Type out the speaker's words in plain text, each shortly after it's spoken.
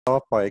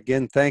off by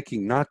again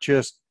thanking not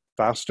just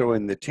Fausto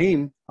and the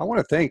team. I want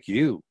to thank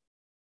you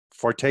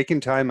for taking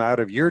time out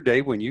of your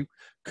day when you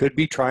could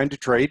be trying to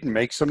trade and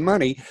make some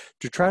money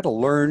to try to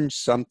learn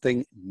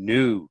something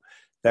new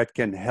that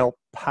can help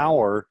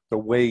power the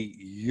way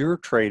you're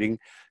trading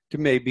to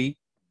maybe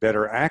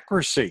better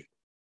accuracy,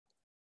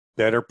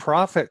 better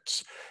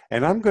profits.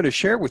 And I'm going to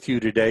share with you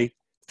today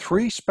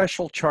 3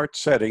 special chart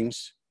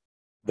settings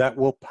that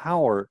will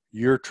power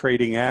your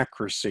trading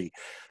accuracy.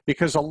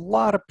 Because a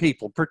lot of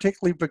people,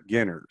 particularly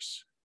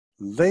beginners,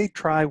 they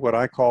try what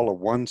I call a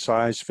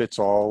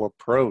one-size-fits-all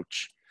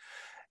approach.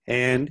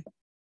 And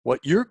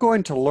what you're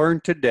going to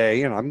learn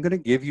today, and I'm going to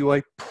give you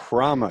a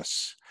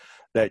promise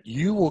that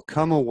you will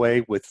come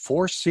away with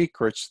 4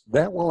 secrets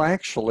that will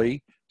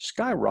actually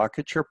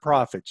skyrocket your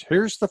profits.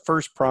 Here's the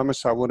first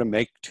promise I want to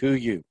make to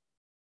you.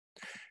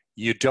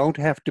 You don't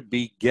have to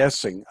be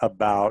guessing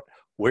about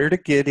where to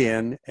get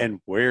in and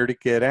where to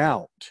get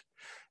out.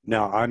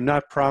 Now, I'm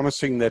not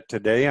promising that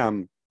today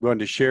I'm going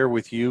to share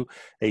with you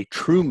a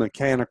true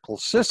mechanical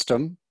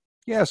system.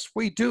 Yes,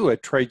 we do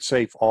at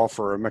TradeSafe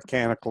offer a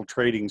mechanical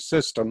trading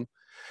system,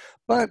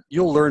 but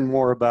you'll learn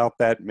more about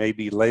that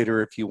maybe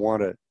later if you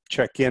want to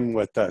check in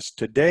with us.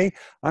 Today,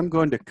 I'm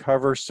going to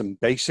cover some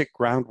basic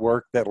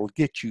groundwork that'll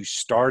get you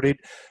started.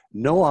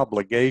 No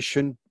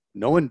obligation,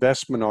 no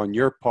investment on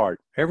your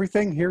part.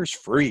 Everything here is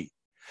free.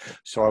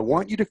 So I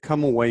want you to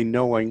come away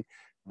knowing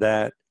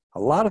that a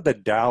lot of the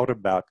doubt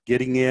about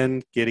getting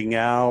in, getting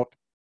out,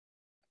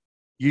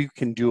 you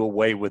can do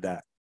away with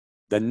that.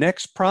 The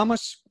next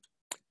promise,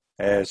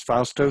 as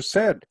Fausto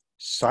said,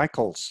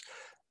 cycles.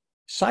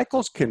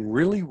 Cycles can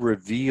really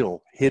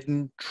reveal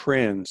hidden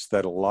trends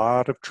that a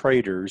lot of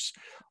traders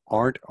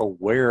aren't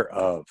aware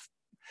of.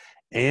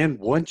 And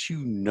once you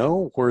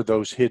know where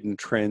those hidden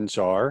trends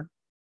are,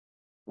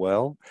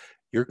 well,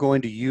 you're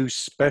going to use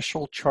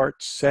special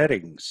chart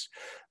settings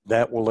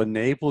that will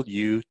enable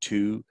you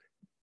to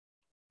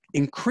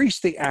increase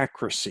the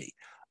accuracy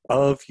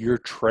of your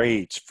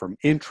trades from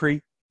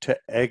entry to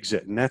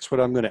exit. And that's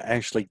what I'm going to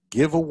actually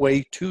give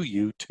away to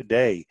you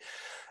today.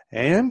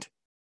 And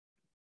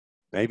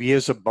maybe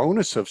as a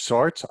bonus of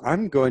sorts,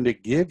 I'm going to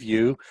give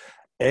you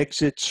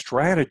exit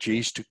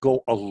strategies to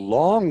go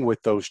along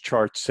with those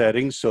chart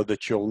settings so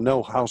that you'll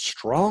know how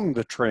strong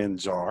the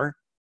trends are.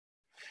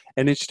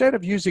 And instead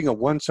of using a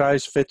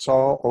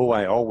one-size-fits-all, oh,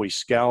 I always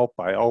scalp,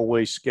 I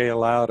always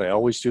scale out, I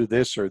always do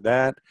this or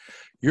that,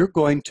 you're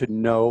going to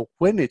know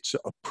when it's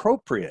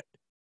appropriate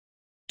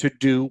to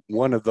do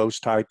one of those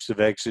types of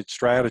exit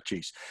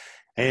strategies.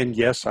 And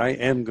yes, I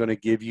am going to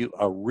give you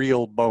a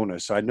real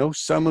bonus. I know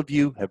some of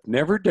you have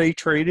never day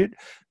traded.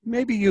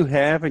 Maybe you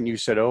have and you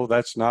said, oh,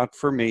 that's not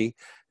for me.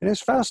 And as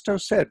Fausto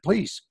said,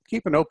 please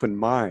keep an open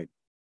mind.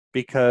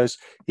 Because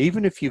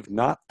even if you've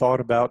not thought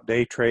about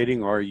day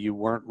trading or you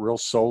weren't real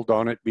sold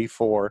on it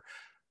before,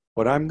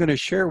 what I'm going to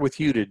share with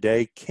you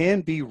today can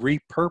be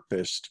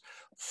repurposed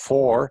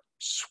for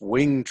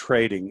swing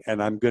trading.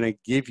 And I'm going to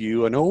give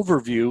you an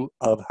overview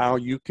of how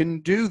you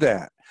can do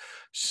that.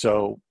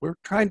 So we're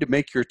trying to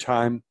make your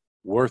time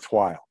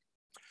worthwhile.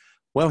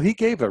 Well, he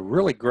gave a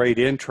really great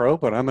intro,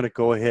 but I'm going to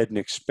go ahead and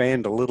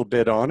expand a little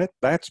bit on it.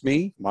 That's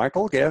me,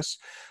 Michael Guess.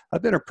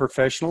 I've been a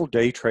professional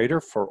day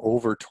trader for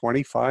over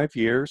 25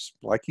 years.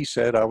 Like he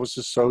said, I was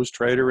a SOS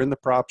trader in the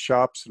prop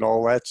shops and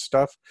all that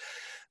stuff.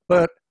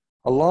 But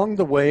along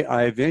the way,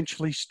 I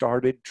eventually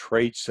started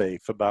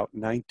TradeSafe about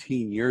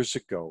 19 years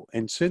ago.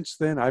 And since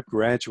then, I've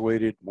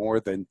graduated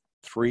more than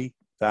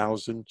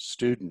 3,000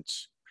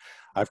 students.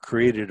 I've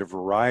created a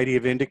variety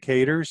of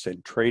indicators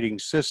and trading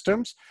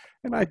systems.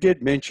 And I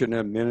did mention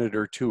a minute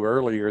or two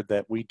earlier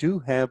that we do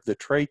have the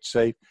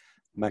TradeSafe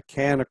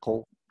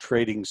mechanical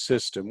trading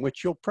system,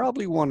 which you'll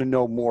probably want to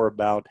know more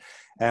about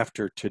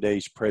after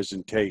today's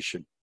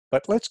presentation.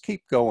 But let's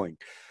keep going.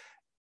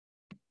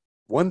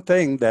 One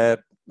thing that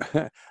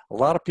a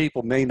lot of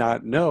people may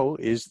not know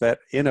is that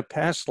in a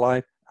past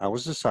life, I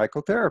was a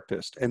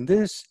psychotherapist. And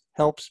this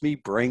helps me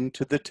bring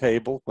to the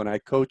table when I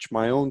coach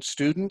my own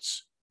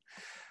students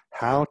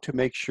how to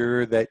make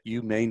sure that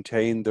you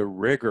maintain the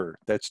rigor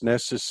that's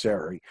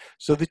necessary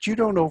so that you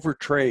don't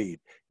overtrade,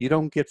 you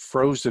don't get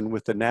frozen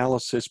with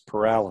analysis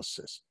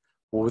paralysis.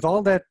 Well, with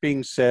all that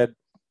being said,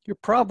 you're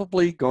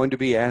probably going to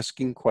be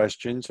asking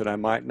questions, and I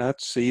might not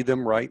see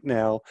them right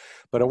now,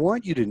 but I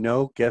want you to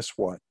know, guess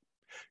what?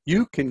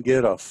 You can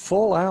get a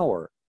full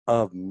hour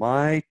of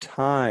my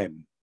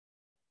time.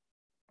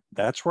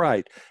 That's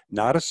right,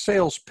 not a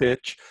sales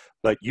pitch,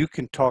 but you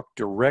can talk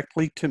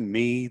directly to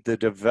me, the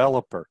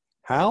developer.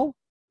 How?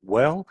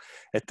 Well,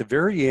 at the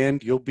very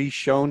end, you'll be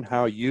shown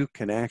how you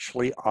can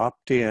actually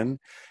opt in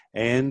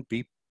and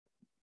be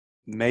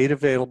made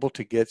available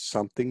to get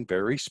something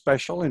very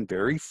special and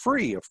very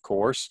free, of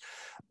course.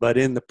 But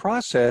in the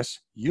process,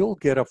 you'll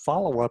get a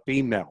follow-up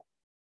email.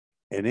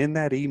 And in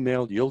that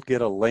email, you'll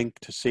get a link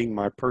to seeing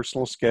my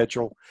personal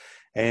schedule.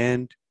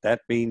 And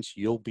that means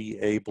you'll be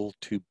able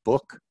to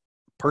book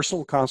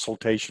personal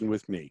consultation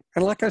with me.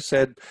 And like I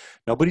said,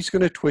 nobody's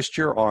going to twist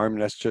your arm.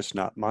 That's just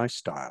not my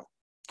style.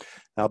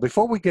 Now,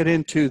 before we get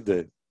into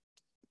the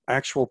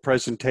actual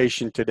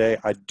presentation today,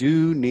 I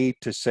do need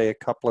to say a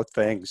couple of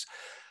things.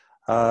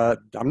 I'm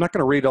not going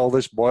to read all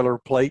this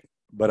boilerplate,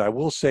 but I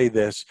will say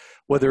this: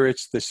 whether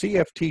it's the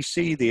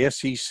CFTC, the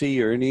SEC,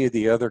 or any of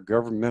the other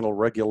governmental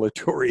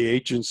regulatory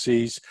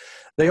agencies,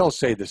 they all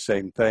say the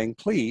same thing.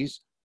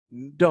 Please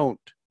don't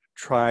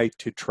try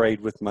to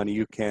trade with money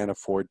you can't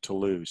afford to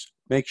lose.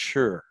 Make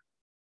sure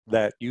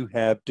that you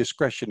have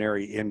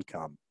discretionary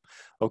income,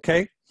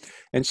 okay?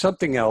 And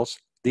something else,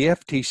 the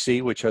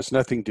FTC, which has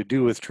nothing to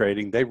do with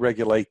trading, they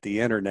regulate the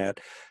internet.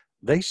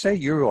 They say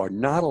you are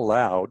not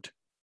allowed,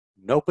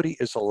 nobody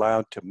is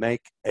allowed to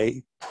make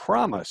a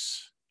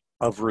promise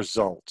of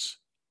results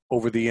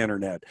over the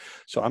internet.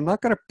 So I'm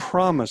not going to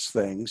promise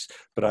things,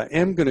 but I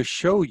am going to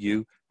show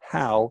you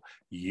how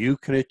you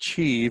can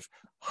achieve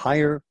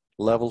higher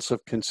levels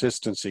of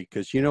consistency.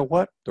 Because you know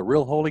what? The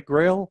real holy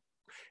grail,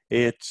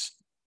 it's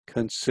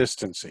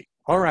consistency.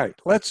 All right,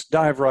 let's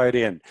dive right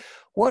in.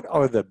 What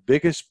are the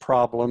biggest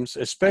problems,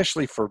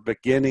 especially for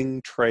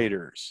beginning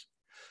traders?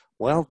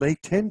 Well, they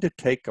tend to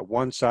take a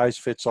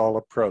one-size-fits-all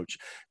approach.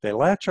 They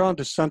latch on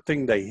to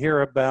something they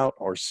hear about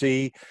or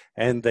see,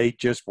 and they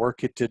just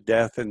work it to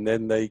death, and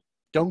then they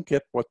don't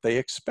get what they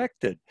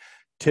expected.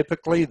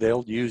 Typically,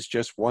 they'll use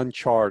just one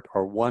chart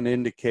or one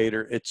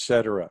indicator,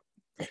 etc.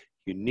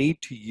 You need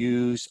to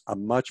use a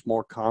much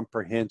more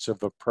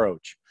comprehensive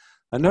approach.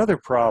 Another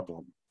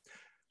problem,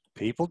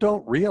 people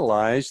don't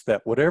realize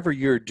that whatever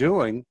you're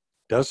doing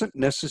doesn't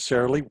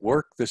necessarily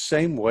work the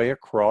same way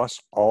across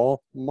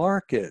all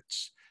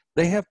markets.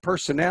 They have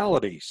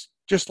personalities,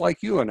 just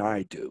like you and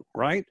I do,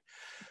 right?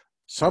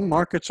 Some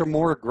markets are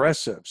more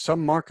aggressive.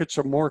 Some markets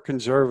are more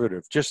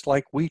conservative, just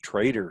like we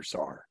traders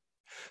are.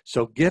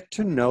 So get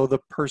to know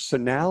the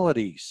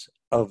personalities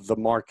of the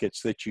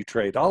markets that you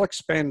trade. I'll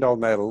expand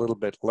on that a little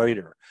bit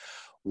later.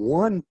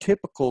 One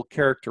typical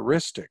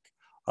characteristic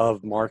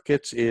of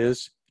markets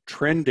is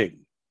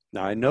trending.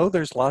 Now, I know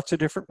there's lots of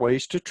different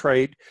ways to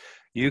trade.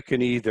 You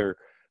can either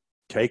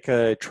take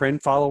a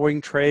trend following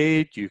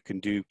trade, you can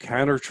do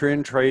counter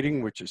trend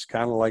trading, which is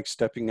kind of like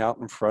stepping out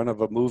in front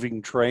of a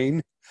moving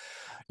train.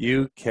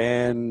 You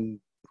can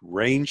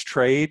range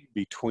trade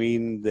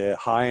between the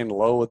high and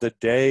low of the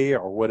day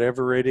or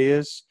whatever it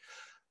is.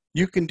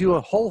 You can do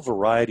a whole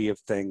variety of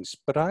things,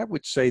 but I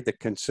would say the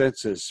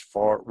consensus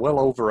for well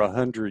over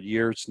 100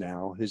 years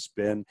now has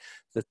been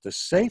that the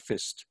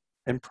safest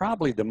and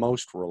probably the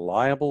most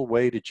reliable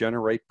way to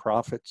generate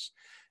profits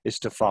is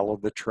to follow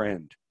the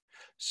trend.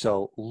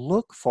 So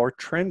look for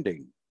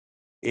trending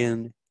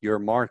in your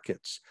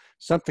markets.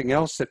 Something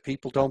else that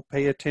people don't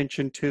pay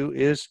attention to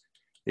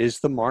is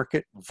the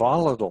market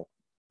volatile?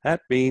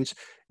 That means,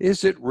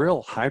 is it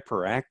real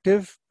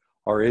hyperactive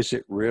or is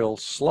it real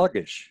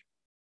sluggish?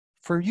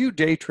 For you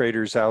day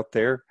traders out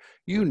there,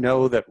 you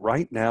know that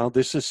right now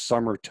this is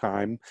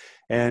summertime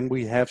and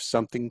we have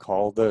something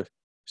called the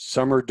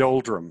summer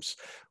doldrums,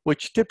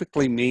 which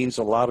typically means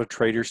a lot of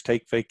traders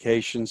take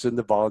vacations and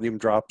the volume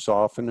drops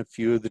off and a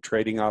few of the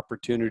trading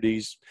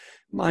opportunities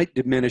might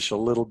diminish a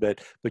little bit.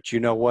 But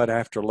you know what?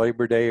 After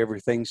Labor Day,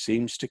 everything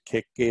seems to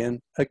kick in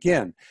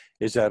again.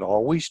 Is that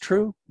always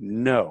true?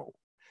 No.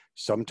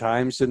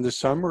 Sometimes in the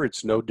summer,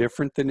 it's no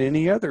different than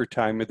any other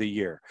time of the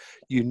year.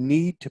 You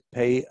need to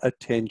pay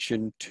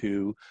attention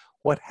to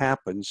what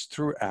happens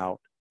throughout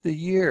the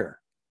year.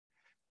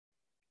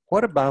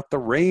 What about the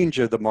range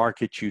of the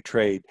market you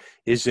trade?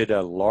 Is it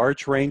a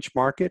large range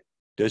market?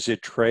 Does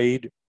it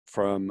trade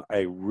from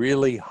a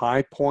really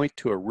high point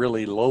to a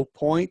really low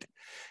point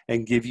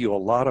and give you a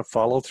lot of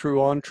follow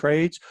through on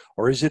trades?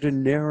 Or is it a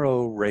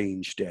narrow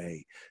range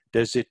day?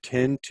 Does it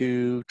tend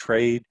to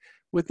trade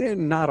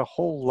within not a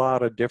whole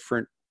lot of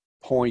different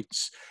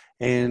points?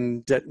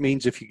 And that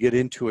means if you get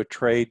into a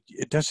trade,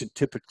 it doesn't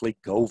typically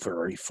go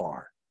very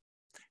far.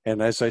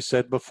 And as I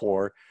said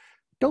before,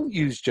 don't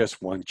use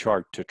just one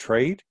chart to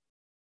trade.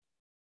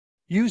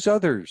 Use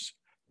others.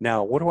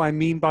 Now, what do I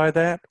mean by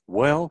that?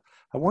 Well,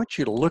 I want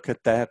you to look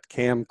at that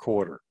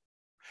camcorder.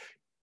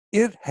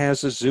 It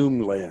has a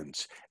zoom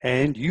lens,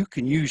 and you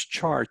can use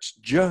charts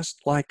just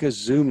like a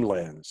zoom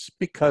lens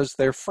because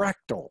they're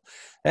fractal.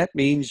 That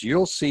means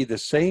you'll see the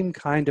same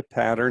kind of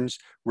patterns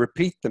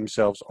repeat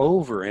themselves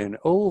over and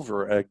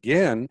over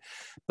again,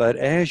 but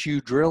as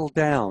you drill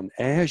down,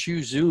 as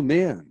you zoom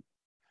in,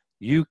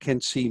 you can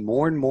see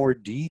more and more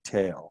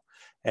detail.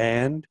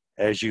 And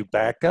as you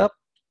back up,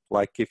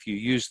 like if you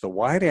use the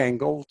wide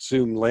angle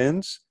zoom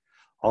lens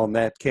on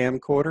that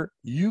camcorder,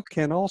 you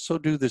can also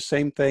do the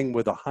same thing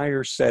with a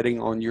higher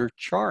setting on your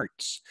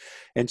charts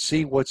and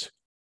see what's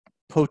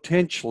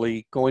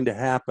potentially going to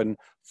happen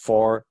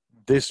for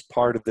this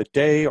part of the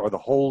day or the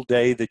whole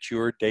day that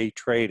you're day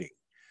trading.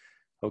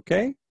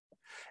 Okay?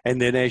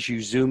 And then as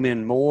you zoom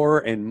in more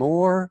and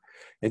more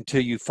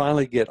until you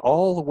finally get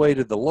all the way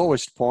to the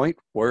lowest point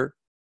where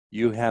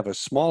you have a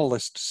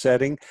smallest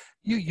setting,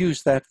 you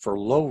use that for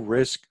low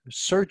risk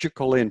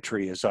surgical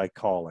entry, as I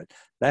call it.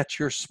 That's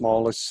your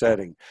smallest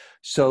setting.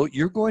 So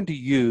you're going to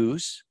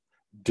use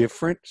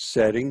different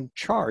setting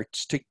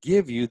charts to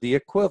give you the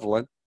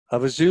equivalent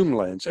of a zoom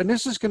lens. And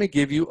this is going to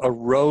give you a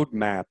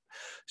roadmap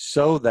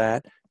so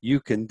that you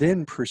can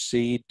then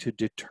proceed to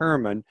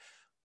determine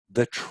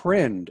the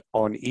trend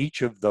on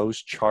each of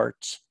those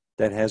charts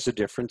that has a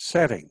different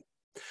setting.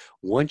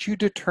 Once you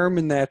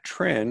determine that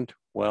trend,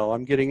 well,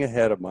 I'm getting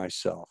ahead of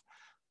myself.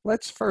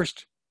 Let's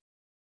first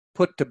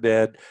put to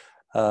bed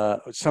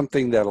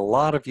something that a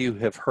lot of you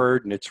have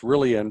heard, and it's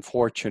really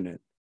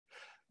unfortunate.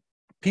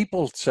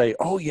 People say,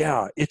 oh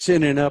yeah, it's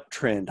in an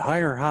uptrend,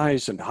 higher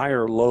highs and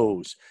higher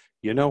lows.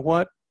 You know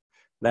what?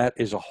 That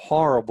is a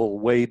horrible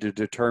way to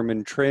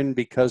determine trend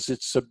because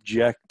it's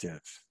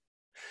subjective.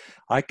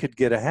 I could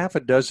get a half a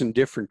dozen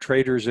different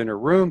traders in a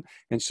room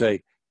and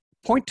say,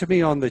 point to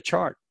me on the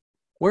chart.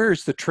 Where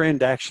is the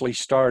trend actually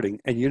starting?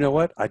 And you know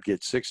what? I'd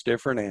get 6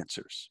 different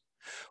answers.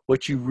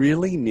 What you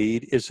really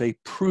need is a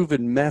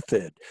proven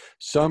method,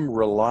 some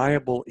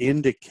reliable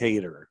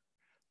indicator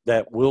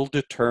that will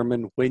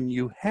determine when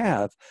you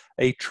have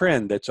a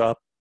trend that's up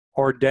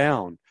or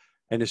down.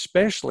 And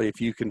especially if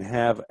you can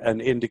have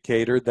an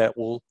indicator that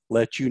will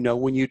let you know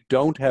when you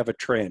don't have a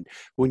trend,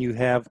 when you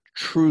have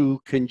true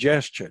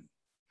congestion.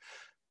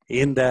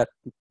 In that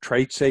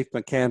trade safe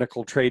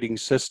mechanical trading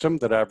system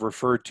that I've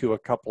referred to a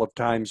couple of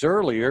times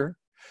earlier,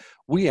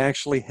 we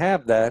actually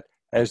have that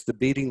as the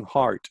beating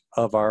heart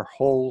of our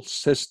whole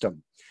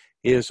system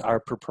is our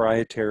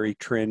proprietary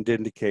trend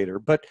indicator.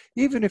 But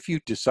even if you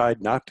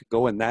decide not to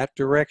go in that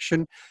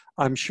direction,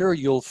 I'm sure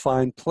you'll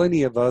find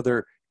plenty of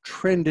other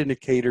trend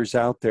indicators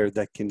out there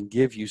that can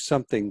give you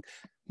something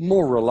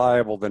more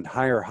reliable than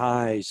higher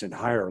highs and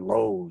higher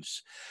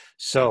lows.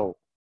 So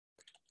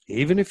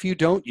even if you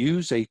don't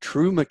use a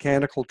true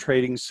mechanical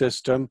trading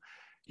system,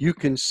 you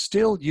can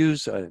still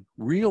use a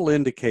real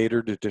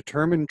indicator to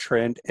determine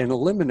trend and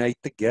eliminate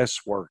the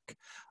guesswork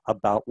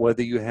about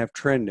whether you have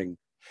trending.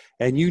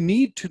 And you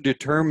need to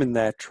determine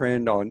that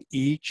trend on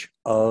each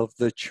of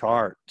the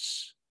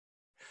charts.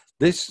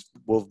 This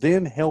will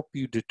then help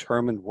you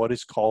determine what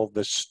is called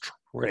the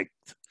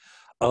strength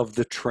of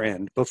the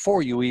trend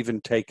before you even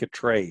take a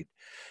trade.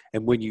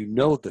 And when you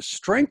know the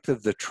strength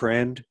of the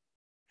trend,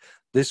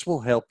 this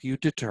will help you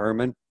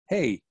determine,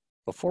 hey,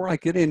 before I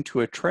get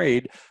into a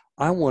trade,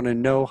 I want to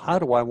know how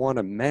do I want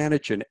to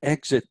manage and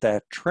exit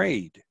that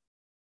trade.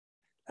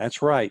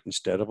 That's right.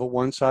 Instead of a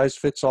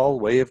one-size-fits-all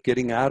way of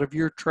getting out of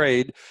your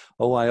trade,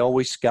 oh, I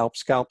always scalp,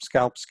 scalp,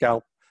 scalp,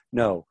 scalp.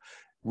 No,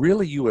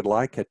 really you would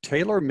like a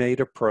tailor-made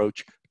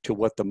approach to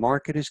what the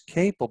market is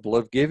capable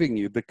of giving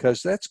you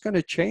because that's going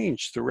to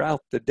change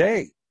throughout the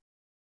day.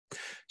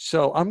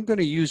 So I'm going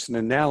to use an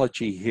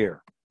analogy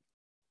here.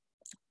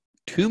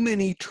 Too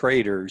many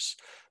traders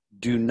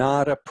do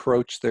not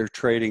approach their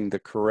trading the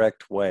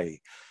correct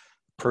way.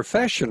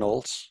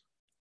 Professionals,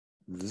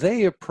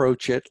 they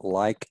approach it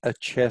like a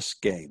chess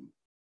game.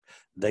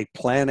 They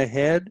plan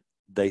ahead,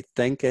 they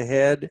think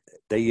ahead,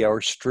 they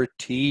are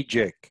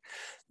strategic.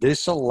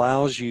 This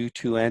allows you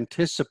to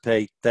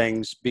anticipate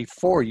things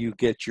before you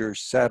get your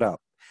setup.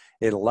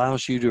 It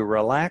allows you to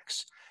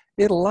relax.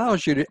 It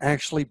allows you to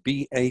actually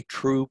be a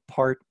true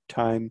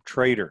part-time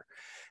trader.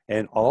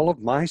 And all of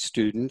my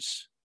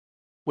students,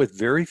 with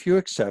very few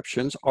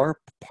exceptions, are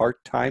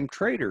part-time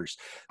traders.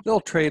 They'll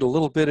trade a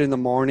little bit in the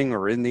morning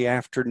or in the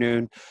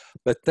afternoon,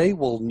 but they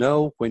will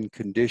know when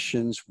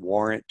conditions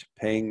warrant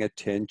paying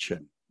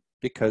attention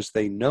because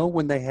they know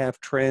when they have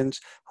trends,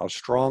 how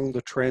strong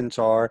the trends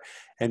are,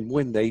 and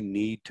when they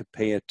need to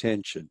pay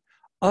attention.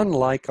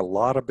 Unlike a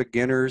lot of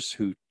beginners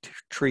who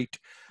treat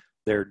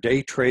their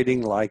day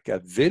trading like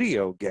a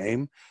video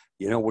game,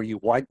 you know, where you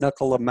white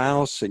knuckle a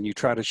mouse and you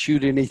try to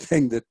shoot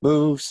anything that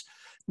moves.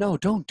 No,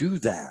 don't do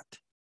that.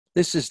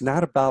 This is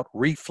not about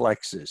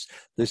reflexes.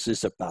 This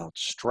is about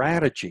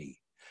strategy.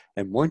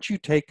 And once you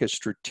take a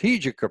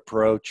strategic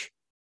approach,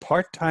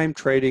 part-time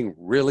trading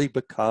really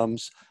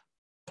becomes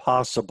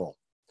possible.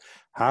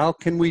 How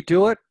can we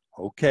do it?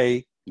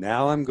 Okay,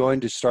 now I'm going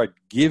to start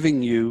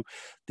giving you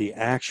the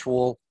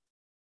actual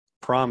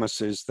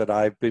promises that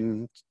I've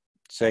been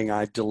saying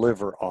I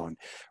deliver on.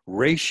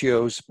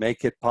 Ratios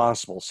make it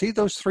possible. See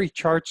those 3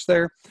 charts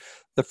there?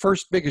 The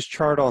first biggest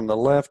chart on the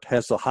left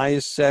has the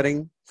highest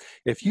setting.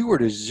 If you were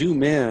to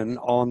zoom in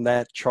on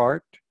that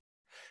chart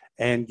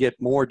and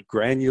get more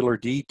granular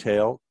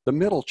detail, the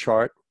middle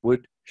chart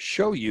would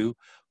show you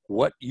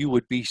what you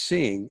would be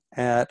seeing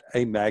at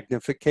a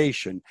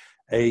magnification,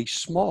 a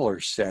smaller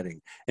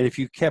setting. And if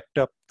you kept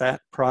up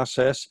that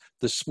process,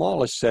 the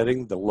smallest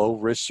setting, the low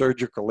risk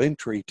surgical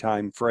entry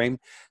time frame,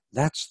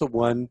 that's the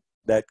one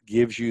that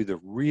gives you the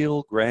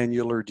real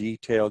granular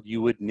detail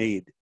you would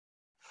need.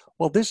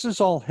 Well, this is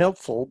all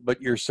helpful,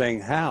 but you're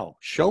saying how?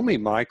 Show me,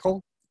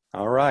 Michael.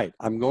 All right,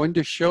 I'm going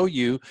to show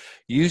you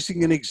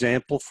using an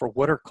example for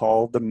what are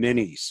called the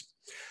minis.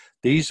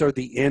 These are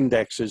the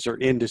indexes or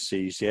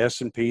indices, the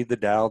S&P, the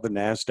Dow, the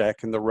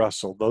NASDAQ, and the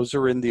Russell. Those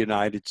are in the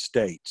United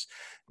States.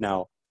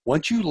 Now,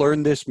 once you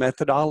learn this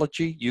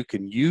methodology, you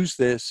can use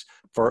this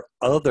for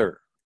other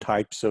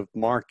types of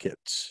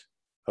markets,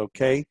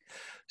 okay?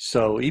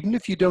 So even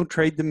if you don't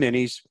trade the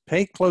minis,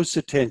 pay close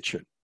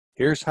attention.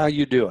 Here's how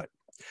you do it.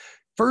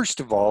 First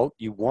of all,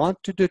 you want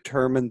to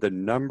determine the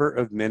number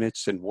of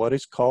minutes in what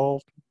is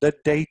called the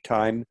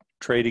daytime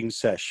trading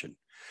session.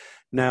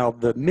 Now,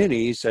 the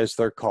minis, as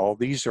they're called,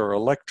 these are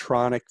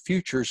electronic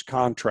futures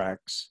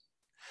contracts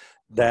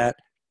that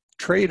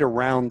trade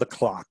around the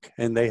clock,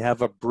 and they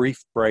have a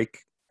brief break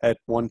at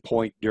one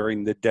point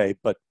during the day,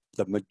 but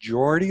the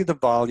majority of the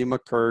volume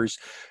occurs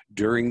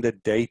during the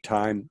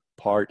daytime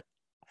part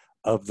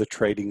of the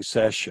trading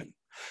session.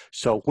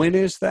 So when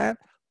is that?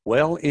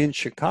 Well, in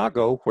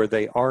Chicago, where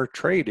they are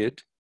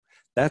traded,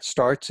 that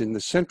starts in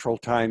the central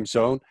time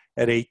zone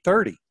at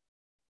 8:30.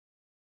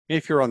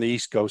 If you're on the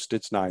East Coast,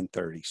 it's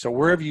 9:30. So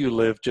wherever you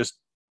live, just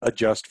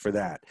adjust for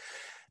that.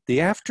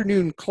 The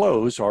afternoon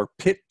close, or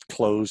pit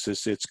close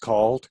as it's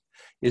called,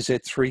 is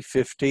at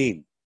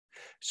 3:15.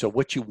 So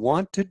what you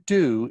want to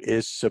do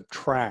is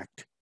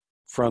subtract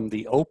from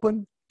the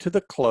open to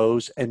the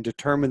close and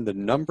determine the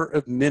number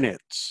of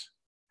minutes.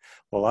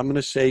 Well, I'm going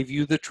to save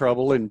you the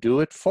trouble and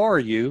do it for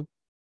you.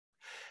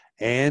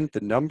 And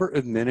the number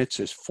of minutes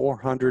is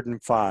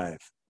 405.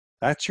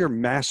 That's your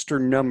master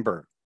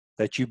number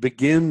that you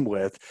begin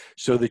with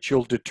so that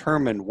you'll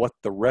determine what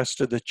the rest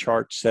of the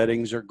chart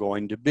settings are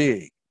going to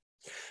be.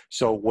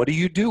 So what do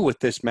you do with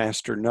this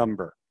master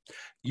number?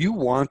 You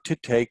want to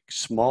take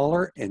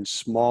smaller and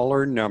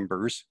smaller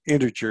numbers,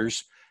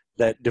 integers,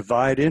 that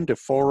divide into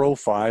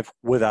 405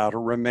 without a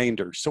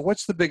remainder. So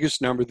what's the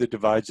biggest number that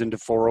divides into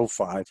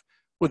 405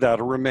 without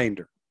a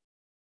remainder?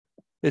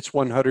 It's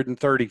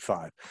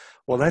 135.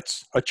 Well,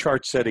 that's a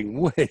chart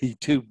setting way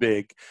too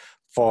big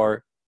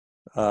for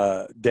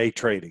day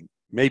trading,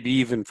 maybe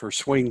even for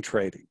swing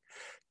trading.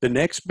 The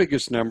next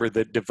biggest number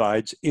that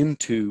divides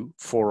into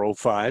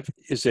 405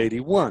 is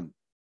 81.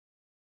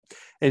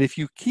 And if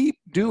you keep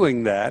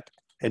doing that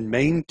and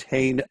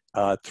maintain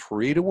a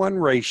 3-to-1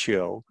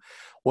 ratio,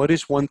 what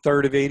is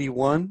 1/3 of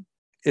 81?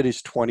 It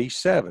is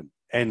 27.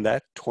 And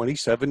that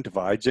 27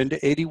 divides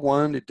into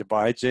 81. It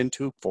divides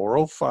into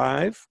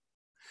 405.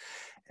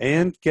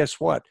 And guess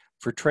what?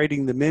 For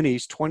trading the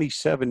minis,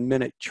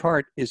 27-minute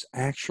chart is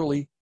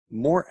actually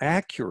more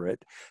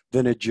accurate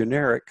than a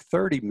generic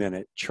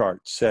 30-minute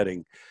chart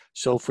setting.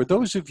 So for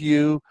those of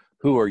you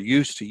who are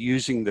used to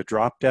using the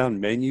drop-down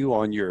menu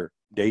on your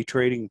day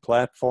trading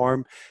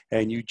platform,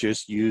 and you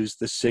just use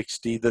the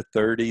 60, the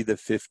 30, the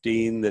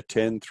 15, the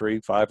 10,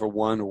 3, 5, or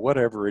 1, or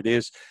whatever it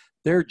is,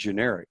 they're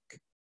generic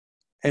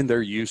and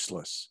they're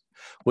useless.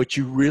 What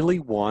you really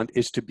want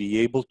is to be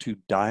able to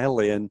dial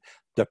in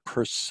the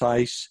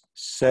precise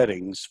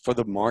settings for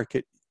the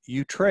market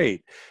you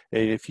trade.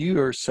 And if you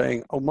are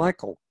saying, oh,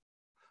 Michael,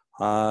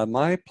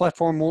 my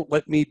platform won't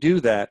let me do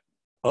that.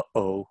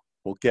 Uh-oh.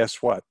 Well,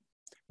 guess what?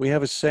 We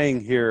have a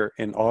saying here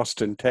in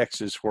Austin,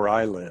 Texas, where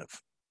I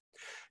live.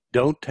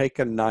 Don't take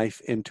a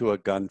knife into a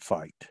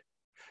gunfight.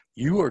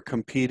 You are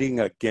competing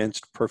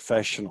against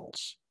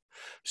professionals.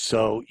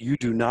 So you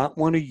do not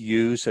want to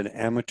use an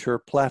amateur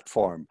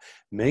platform.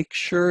 Make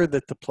sure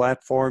that the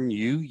platform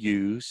you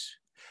use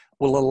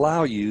will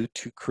allow you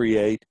to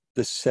create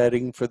the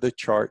setting for the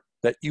chart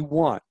that you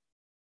want.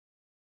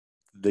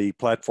 The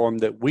platform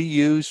that we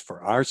use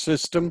for our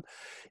system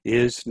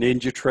is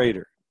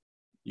NinjaTrader.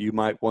 You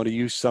might want to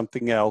use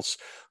something else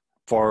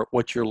for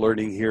what you're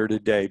learning here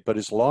today, but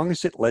as long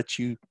as it lets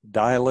you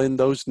dial in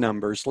those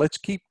numbers, let's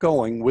keep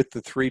going with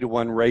the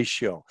 3-to-1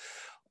 ratio.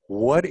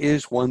 What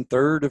is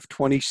 1/3 of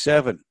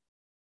 27?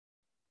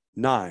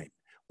 9.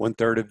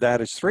 1/3 of that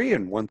is 3,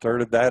 and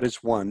 1/3 of that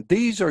is 1.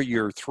 These are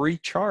your 3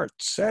 chart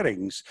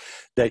settings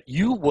that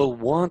you will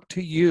want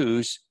to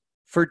use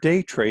for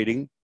day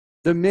trading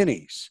the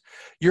minis.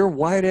 Your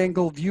wide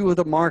angle view of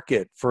the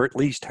market for at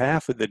least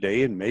half of the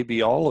day and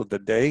maybe all of the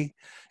day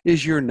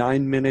is your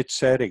 9-minute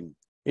setting.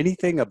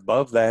 Anything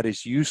above that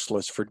is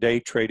useless for day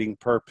trading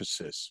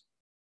purposes.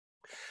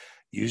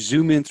 You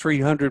zoom in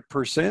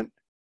 300%,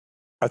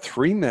 a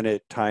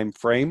 3-minute time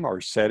frame or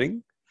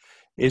setting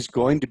is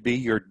going to be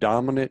your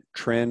dominant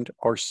trend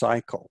or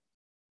cycle.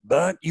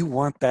 But you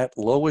want that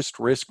lowest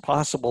risk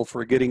possible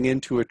for getting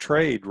into a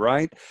trade,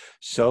 right?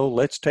 So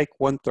let's take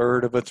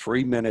 1/3 of a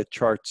 3-minute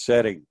chart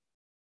setting.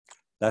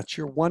 That's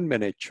your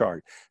 1-minute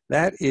chart.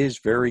 That is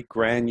very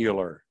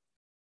granular.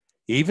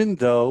 Even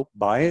though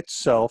by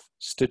itself,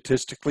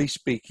 statistically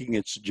speaking,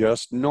 it's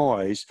just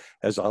noise,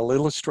 as I'll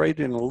illustrate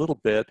in a little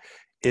bit,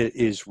 it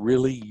is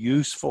really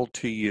useful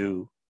to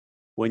you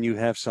when you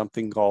have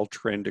something called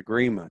trend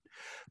agreement.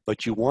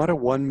 But you want a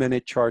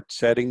 1-minute chart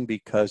setting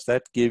because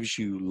that gives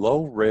you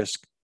low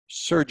risk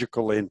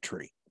surgical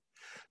entry.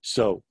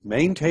 So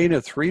maintain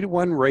a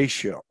 3-to-1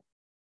 ratio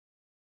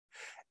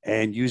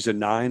and use a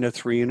 9, a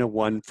 3, and a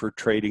 1 for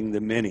trading the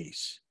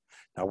minis.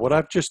 Now what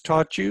I've just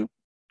taught you,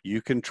 you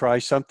can try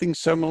something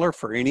similar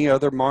for any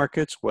other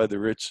markets,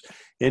 whether it's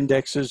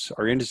indexes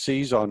or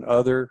indices on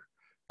other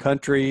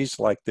countries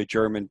like the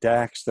German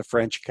DAX, the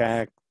French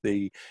CAC,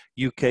 the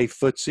UK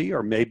FTSE,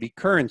 or maybe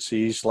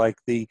currencies like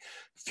the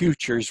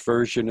futures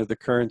version of the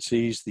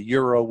currencies. The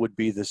euro would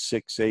be the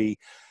 6E,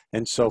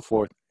 and so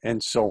forth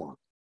and so on.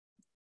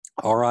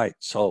 All right,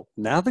 so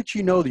now that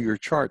you know your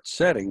chart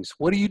settings,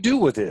 what do you do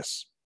with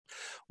this?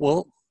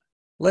 Well,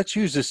 let's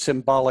use a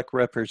symbolic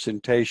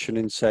representation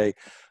and say,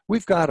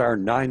 we've got our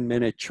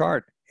 9-minute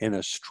chart in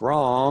a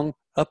strong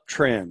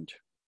uptrend.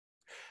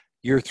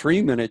 Your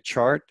 3-minute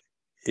chart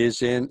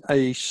is in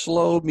a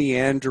slow,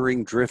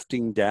 meandering,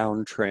 drifting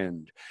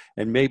downtrend.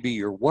 And maybe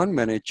your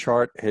 1-minute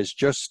chart has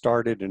just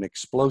started an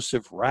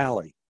explosive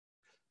rally.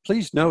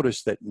 Please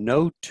notice that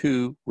no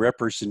two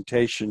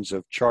representations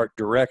of chart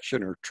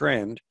direction or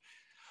trend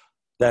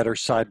that are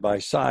side by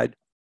side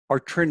are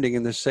trending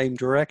in the same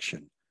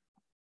direction.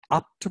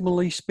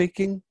 Optimally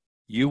speaking,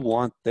 you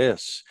want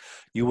this.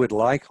 You would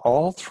like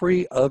all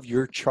three of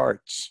your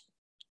charts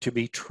to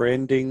be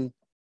trending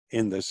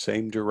in the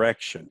same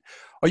direction.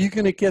 Are you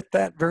going to get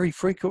that very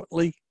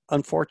frequently?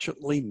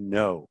 Unfortunately,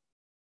 no.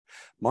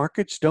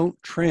 Markets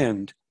don't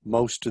trend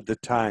most of the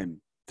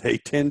time. They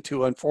tend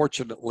to,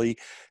 unfortunately,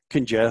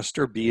 congest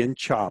or be in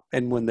chop.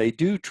 And when they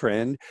do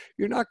trend,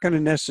 you're not going to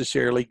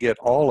necessarily get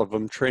all of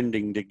them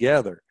trending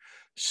together.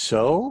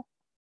 So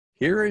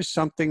here is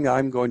something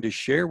I'm going to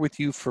share with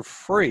you for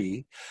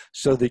free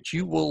so that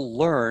you will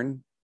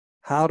learn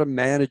how to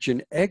manage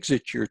and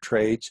exit your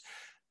trades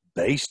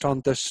based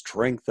on the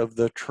strength of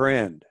the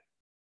trend.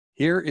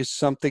 Here is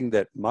something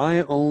that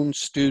my own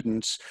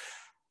students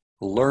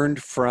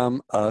learned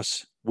from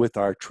us with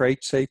our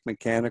TradeSafe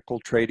mechanical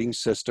trading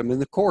system in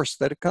the course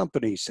that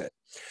accompanies it.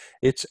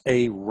 It's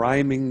a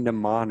rhyming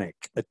mnemonic,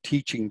 a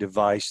teaching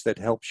device that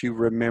helps you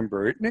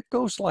remember it, and it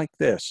goes like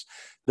this.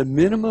 The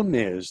minimum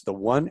is the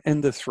 1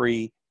 and the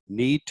 3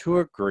 need to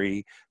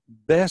agree.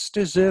 Best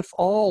is if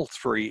all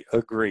three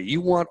agree. You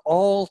want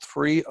all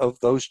three of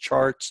those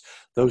charts,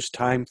 those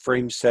time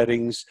frame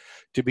settings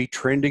to be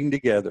trending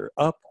together,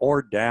 up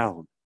or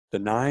down, the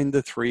 9,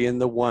 the 3,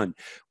 and the 1.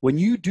 When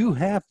you do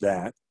have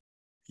that,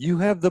 you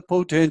have the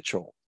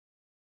potential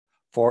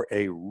for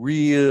a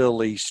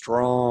really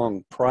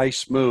strong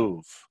price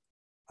move.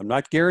 I'm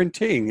not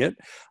guaranteeing it.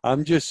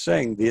 I'm just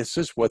saying this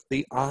is what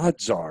the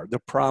odds are,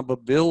 the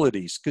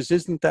probabilities, because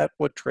isn't that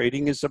what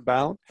trading is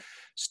about?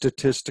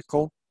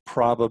 Statistical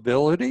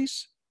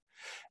probabilities.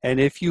 And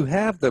if you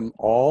have them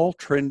all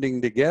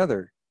trending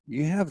together,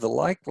 you have the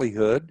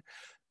likelihood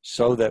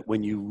so that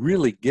when you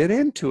really get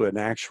into an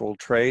actual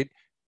trade,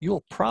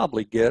 you'll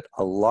probably get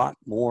a lot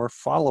more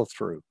follow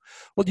through.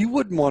 Well, you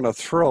wouldn't want to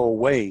throw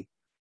away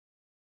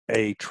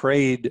a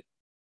trade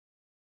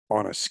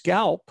on a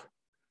scalp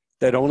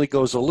that only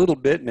goes a little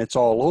bit and it's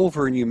all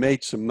over and you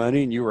made some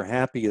money and you were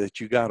happy that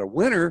you got a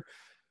winner.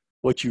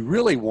 What you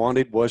really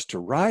wanted was to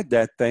ride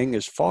that thing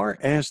as far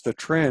as the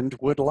trend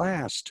would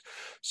last.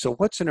 So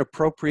what's an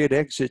appropriate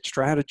exit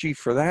strategy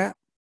for that?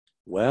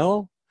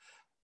 Well,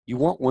 you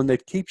want one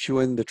that keeps you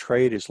in the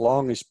trade as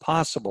long as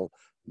possible.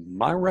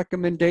 My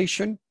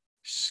recommendation,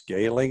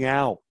 scaling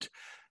out.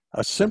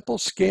 A simple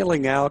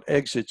scaling out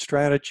exit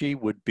strategy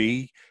would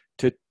be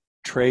to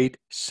trade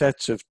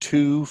sets of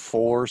 2,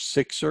 4,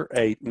 6, or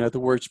 8. In other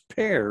words,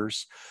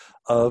 pairs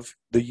of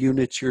the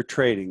units you're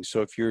trading.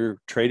 So if you're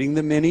trading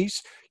the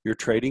minis, you're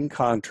trading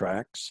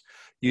contracts.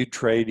 You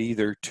trade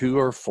either 2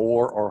 or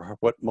 4 or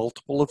what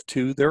multiple of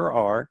 2 there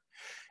are,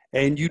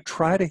 and you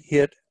try to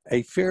hit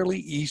a fairly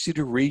easy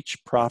to reach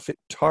profit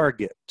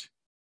target.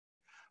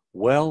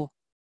 Well,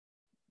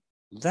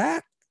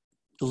 that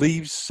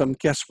leaves some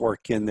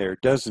guesswork in there,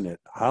 doesn't it?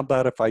 How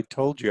about if I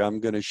told you I'm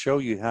going to show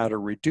you how to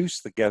reduce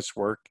the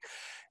guesswork,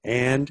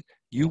 and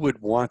you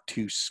would want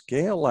to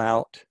scale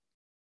out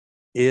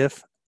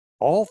if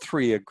all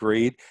three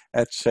agreed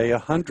at, say,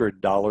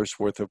 $100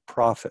 worth of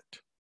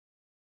profit.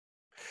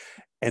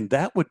 And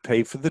that would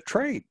pay for the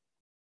trade.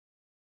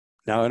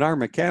 Now, in our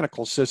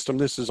mechanical system,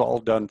 this is all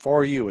done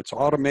for you. It's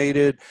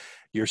automated.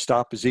 Your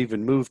stop is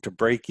even moved to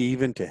break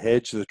even to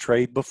hedge the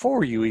trade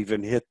before you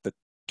even hit the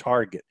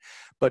target.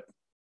 But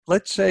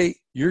let's say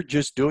you're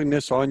just doing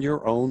this on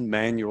your own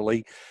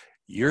manually.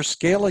 You're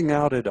scaling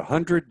out at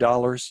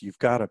 $100. You've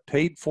got a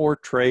paid for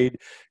trade.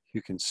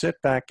 You can sit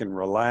back and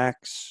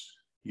relax.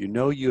 You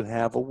know you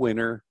have a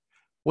winner.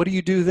 What do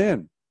you do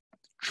then?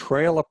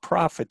 Trail a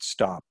profit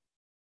stop.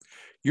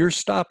 Your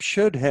stop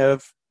should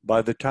have,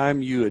 by the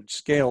time you had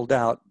scaled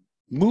out,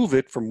 move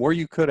it from where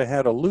you could have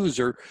had a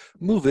loser,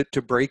 move it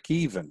to break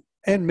even,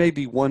 and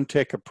maybe one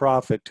tick of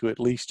profit to at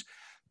least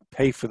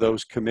pay for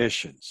those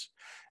commissions.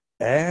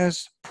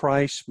 As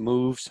price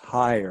moves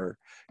higher,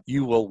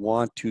 you will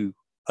want to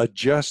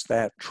adjust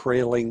that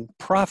trailing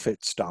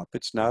profit stop.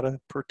 It's not a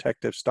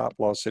protective stop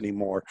loss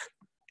anymore.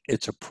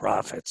 It's a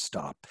profit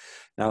stop.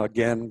 Now,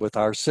 again, with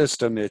our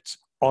system, it's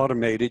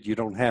automated. You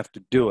don't have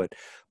to do it.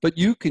 But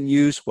you can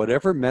use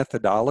whatever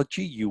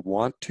methodology you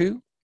want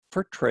to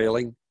for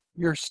trailing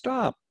your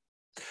stop.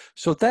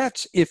 So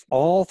that's if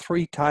all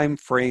three time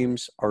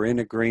frames are in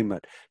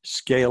agreement.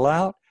 Scale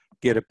out,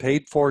 get a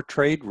paid for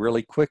trade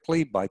really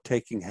quickly by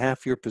taking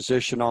half your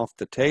position off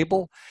the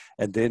table,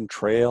 and then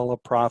trail a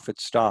profit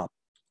stop.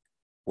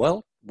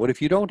 Well, what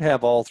if you don't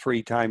have all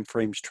three time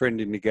frames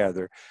trending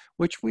together,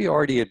 which we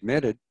already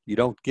admitted you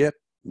don't get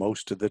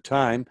most of the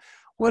time?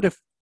 What if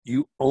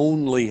you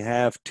only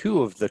have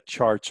 2 of the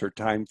charts or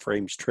time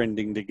frames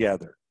trending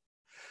together?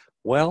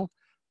 Well,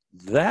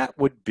 that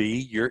would be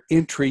your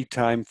entry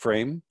time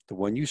frame, the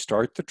one you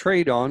start the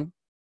trade on,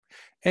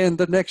 and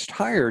the next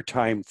higher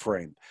time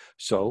frame.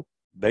 So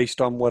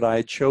based on what I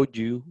had showed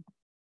you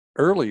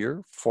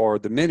earlier for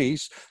the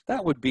minis,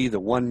 that would be the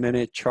 1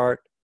 minute chart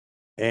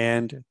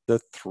and the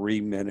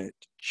 3 minute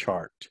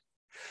chart.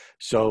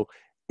 So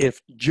if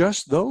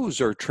just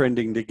those are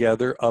trending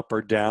together up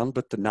or down,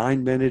 but the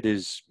 9 minute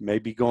is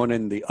maybe going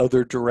in the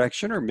other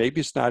direction, or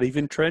maybe it's not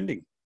even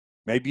trending,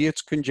 maybe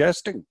it's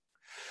congesting,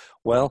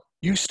 well,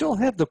 you still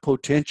have the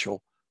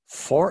potential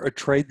for a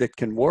trade that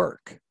can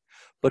work,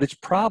 but it's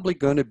probably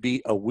going to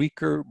be a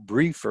weaker,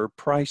 briefer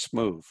price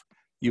move.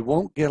 You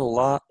won't get a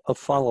lot of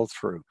follow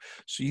through.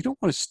 So you don't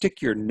want to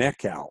stick your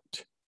neck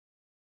out.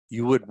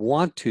 You would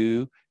want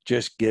to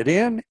just get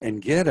in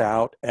and get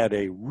out at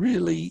a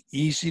really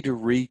easy to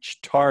reach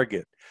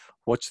target.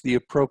 What's the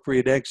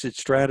appropriate exit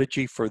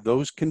strategy for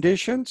those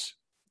conditions?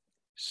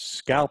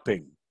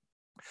 Scalping.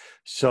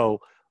 So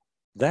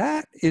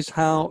that is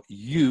how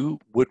you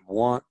would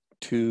want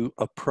to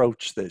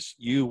approach this.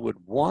 You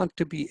would want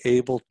to be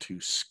able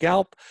to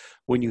scalp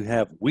when you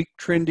have weak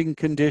trending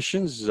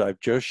conditions, as I've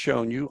just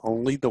shown you.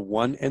 Only the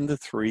 1 and the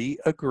 3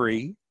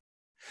 agree.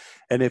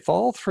 And if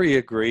all 3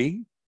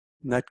 agree,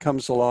 and that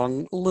comes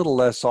along a little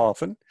less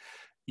often,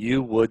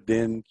 you would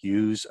then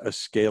use a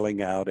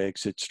scaling out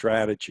exit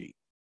strategy.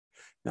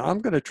 Now I'm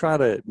going to try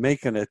to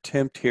make an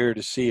attempt here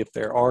to see if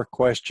there are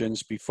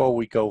questions before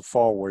we go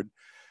forward,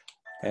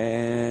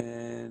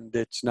 and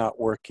it's not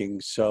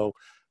working. So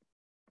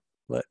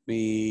let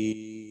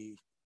me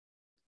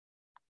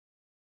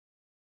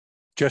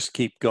just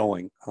keep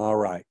going. All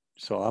right,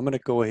 so I'm going to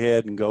go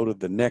ahead and go to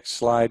the next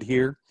slide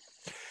here.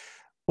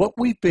 What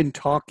we've been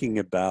talking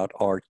about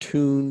are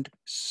tuned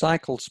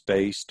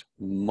cycles-based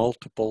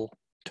multiple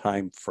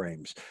time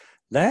frames.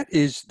 That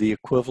is the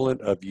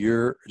equivalent of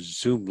your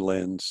zoom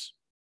lens,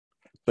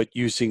 but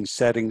using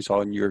settings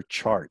on your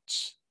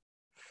charts.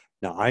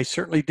 Now, I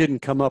certainly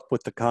didn't come up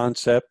with the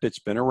concept. It's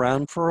been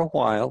around for a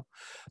while,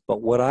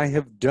 but what I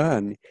have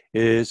done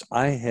is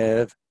I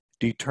have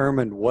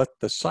determined what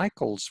the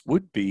cycles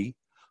would be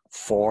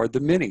for the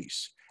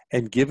minis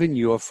and given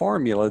you a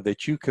formula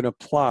that you can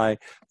apply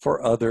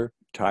for other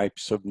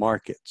types of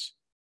markets.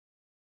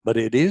 But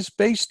it is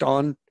based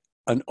on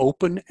an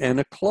open and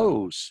a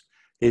close.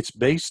 It's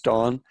based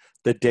on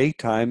the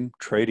daytime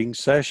trading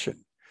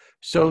session.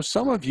 So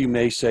some of you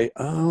may say,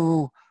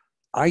 oh,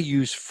 I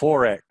use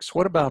Forex.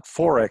 What about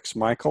Forex,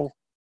 Michael?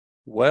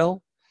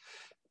 Well,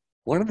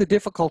 one of the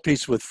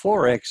difficulties with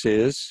Forex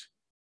is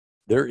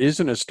there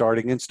isn't a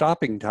starting and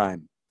stopping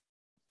time.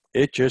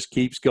 It just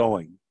keeps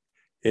going.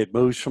 It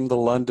moves from the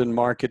London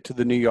market to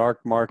the New York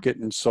market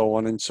and so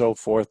on and so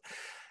forth.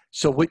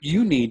 So what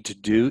you need to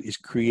do is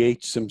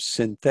create some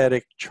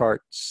synthetic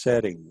chart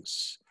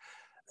settings.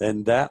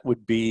 And that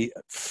would be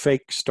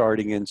fake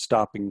starting and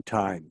stopping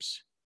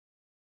times.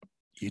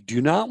 You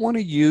do not want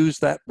to use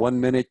that 1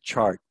 minute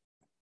chart.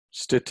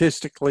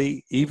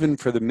 Statistically, even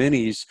for the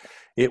minis,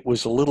 it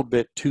was a little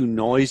bit too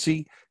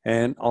noisy.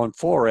 And on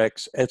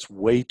Forex, it's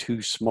way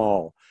too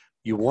small.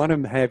 You want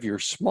to have your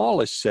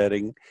smallest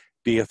setting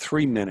be a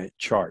 3 minute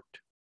chart.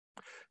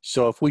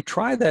 So if we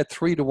try that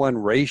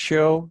 3-to-1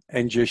 ratio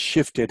and just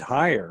shift it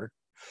higher,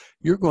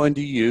 you're going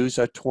to use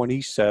a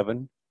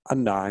 27, a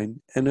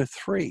 9, and a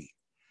 3.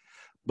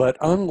 But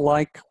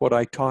unlike what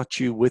I taught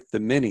you with the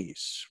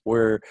minis,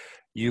 where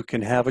you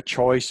can have a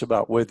choice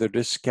about whether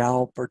to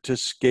scalp or to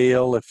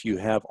scale if you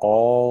have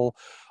all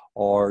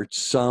or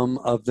some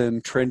of them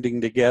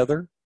trending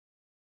together,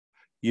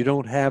 you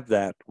don't have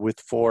that with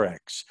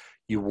Forex.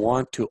 You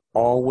want to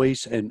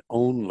always and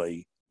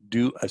only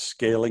do a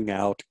scaling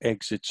out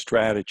exit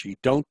strategy.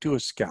 Don't do a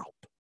scalp.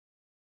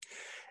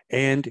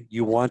 And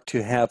you want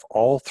to have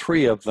all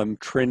 3 of them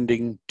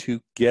trending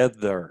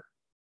together.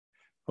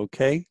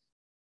 Okay?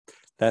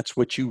 That's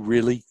what you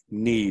really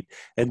need.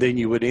 And then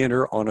you would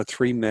enter on a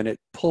 3 minute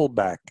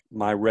pullback.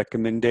 My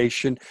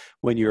recommendation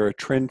when you're a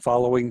trend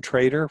following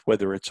trader,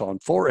 whether it's on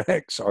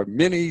Forex or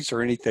minis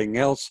or anything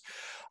else,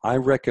 I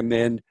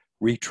recommend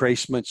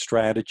retracement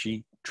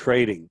strategy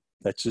trading.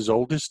 That's as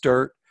old as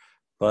dirt,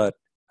 but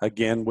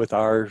again, with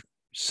our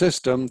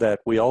system that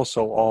we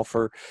also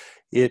offer,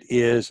 it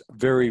is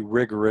very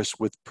rigorous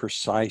with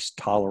precise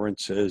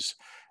tolerances,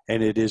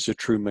 and it is a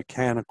true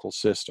mechanical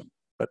system.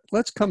 But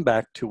let's come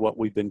back to what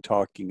we've been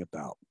talking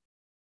about.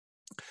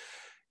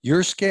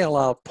 Your scale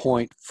out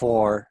point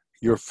for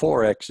your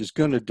Forex is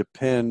going to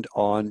depend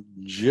on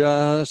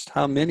just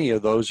how many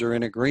of those are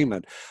in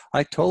agreement.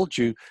 I told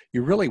you,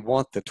 you really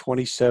want the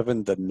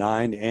 27, the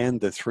 9, and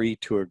the 3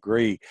 to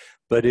agree.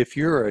 But if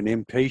you're an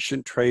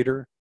impatient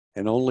trader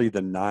and only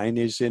the 9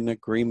 is in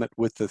agreement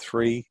with the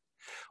 3,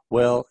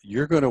 well,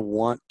 you're going to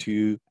want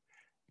to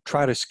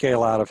try to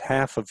scale out of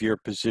half of your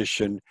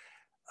position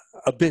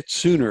a bit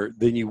sooner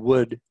than you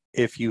would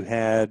if you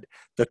had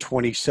the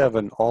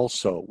 27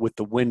 also with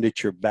the wind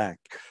at your back.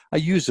 I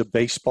use a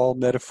baseball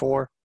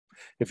metaphor.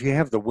 If you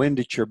have the wind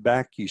at your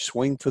back, you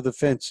swing for the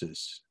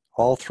fences.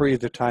 All 3 of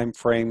the time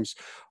frames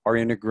are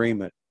in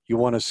agreement. You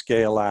want to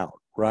scale out,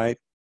 right?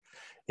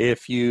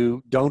 If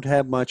you don't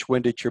have much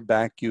wind at your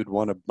back, you'd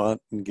want to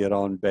bunt and get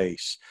on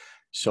base.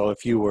 So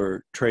if you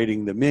were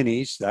trading the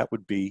minis, that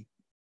would be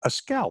a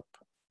scalp,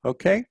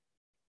 okay?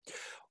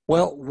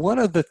 Well, one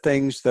of the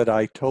things that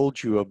I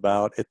told you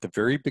about at the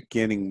very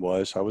beginning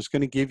was I was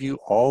going to give you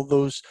all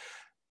those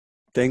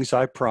things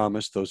I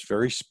promised, those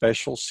very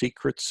special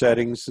secret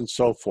settings and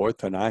so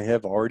forth, and I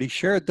have already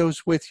shared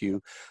those with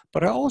you,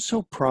 but I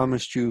also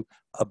promised you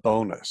a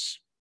bonus.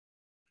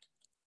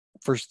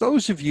 For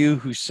those of you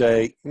who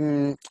say,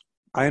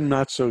 I'm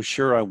not so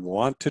sure I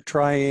want to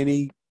try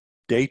any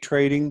day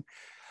trading,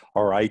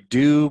 or I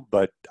do,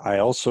 but I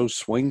also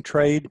swing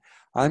trade,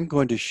 I'm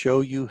going to show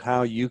you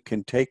how you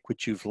can take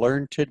what you've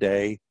learned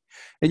today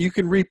and you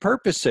can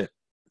repurpose it.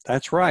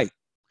 That's right.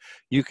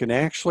 You can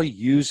actually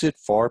use it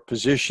for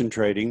position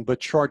trading,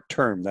 but short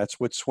term. That's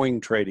what swing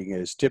trading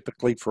is,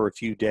 typically for a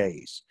few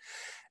days.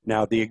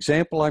 Now, the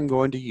example I'm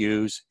going to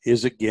use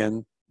is,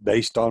 again,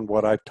 based on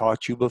what I've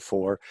taught you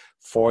before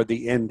for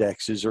the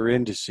indexes or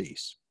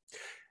indices.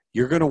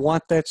 You're going to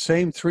want that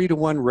same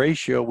 3-to-1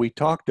 ratio we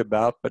talked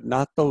about, but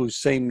not those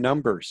same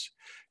numbers.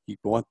 You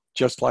want,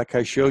 just like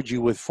I showed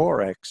you with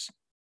Forex,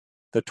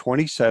 the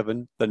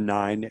 27, the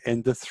 9,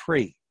 and the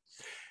 3.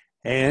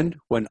 And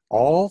when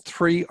all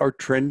three are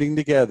trending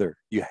together,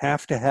 you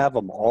have to have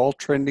them all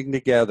trending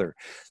together.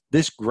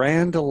 This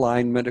grand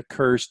alignment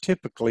occurs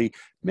typically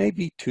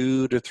maybe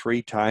 2 to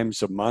 3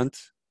 times a month.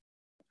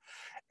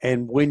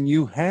 And when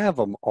you have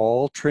them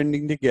all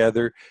trending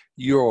together,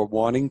 you're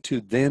wanting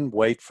to then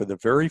wait for the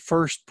very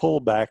first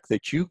pullback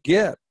that you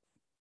get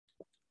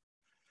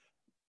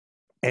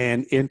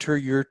and enter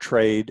your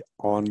trade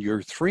on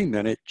your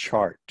 3-minute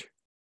chart.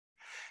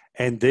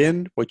 And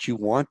then what you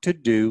want to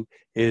do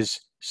is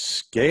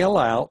scale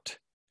out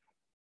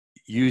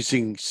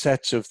using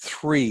sets of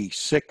 3,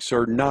 6,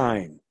 or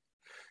 9.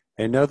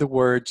 In other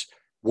words,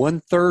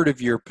 1/3 of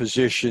your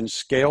position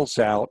scales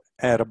out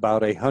at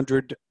about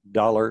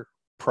 $100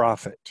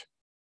 profit.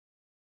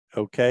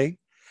 Okay?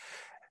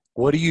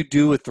 What do you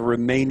do with the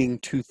remaining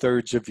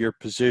 2/3 of your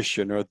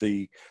position, or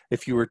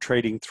if you were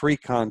trading 3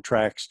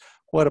 contracts,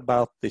 what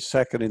about the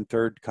second and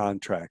third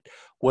contract?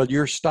 Well,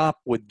 your stop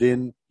would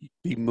then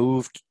be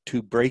moved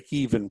to break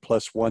even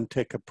plus 1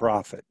 tick of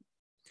profit.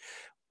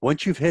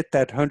 Once you've hit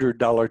that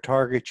 $100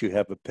 target, you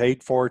have a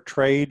paid for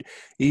trade.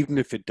 Even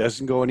if it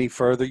doesn't go any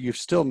further, you've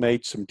still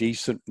made some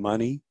decent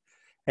money.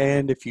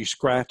 And if you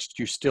scratched,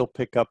 you still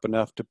pick up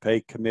enough to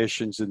pay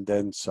commissions and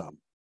then some.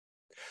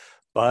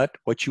 But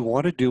what you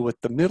want to do with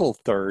the middle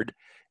third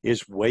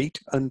is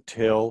wait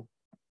until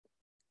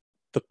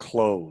the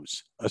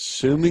close,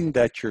 assuming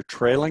that you're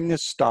trailing a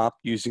stop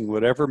using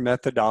whatever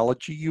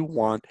methodology you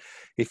want.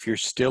 If you're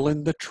still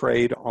in the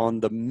trade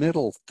on the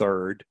middle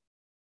third,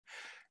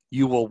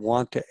 you will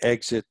want to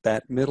exit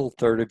that middle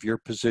third of your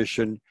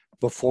position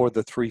before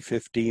the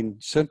 3:15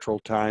 Central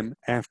Time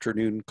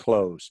afternoon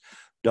close.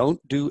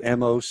 Don't do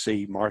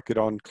MOC, market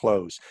on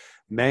close.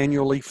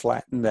 Manually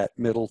flatten that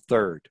middle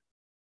third.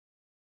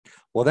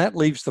 Well, that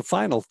leaves the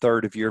final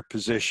third of your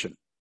position.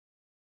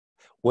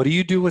 What do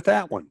you do with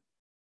that one?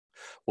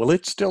 Well,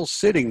 it's still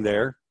sitting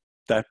there,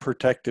 that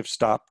protective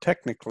stop,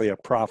 technically a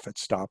profit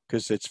stop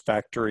because it's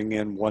factoring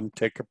in 1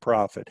 tick of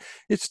profit.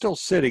 It's still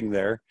sitting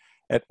there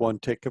at 1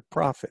 tick of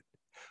profit.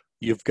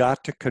 You've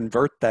got to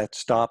convert that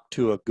stop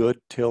to a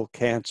good till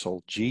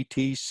cancel,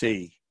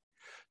 GTC,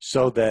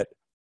 so that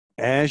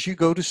as you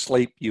go to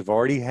sleep, you've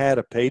already had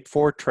a paid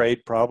for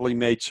trade, probably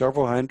made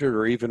several hundred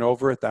or even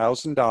over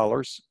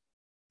 $1,000.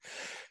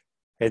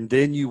 And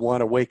then you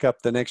want to wake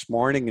up the next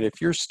morning. And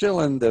if you're still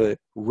in the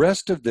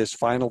rest of this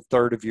final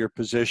third of your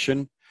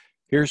position,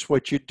 here's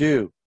what you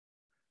do.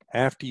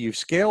 After you've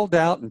scaled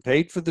out and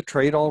paid for the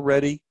trade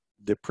already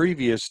the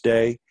previous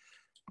day,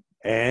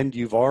 and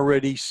you've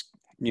already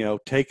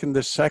taken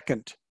the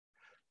second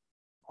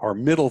or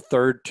middle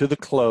third to the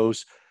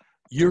close,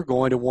 you're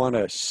going to want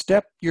to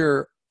step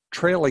your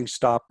trailing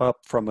stop up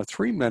from a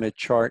 3-minute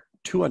chart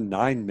to a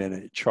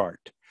 9-minute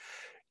chart.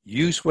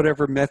 Use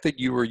whatever method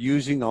you were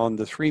using on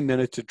the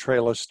 3-minute to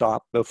trail a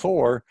stop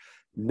before.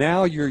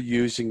 Now you're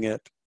using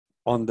it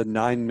on the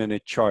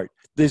 9-minute chart.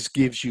 This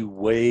gives you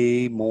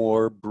way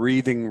more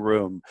breathing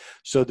room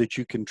so that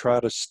you can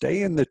try to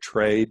stay in the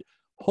trade,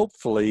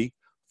 hopefully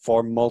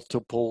for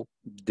multiple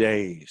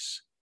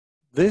days.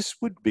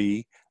 This would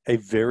be a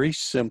very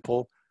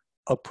simple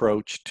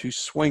approach to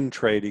swing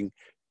trading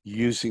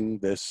using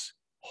this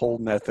whole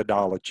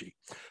methodology.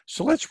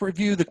 So let's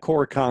review the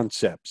core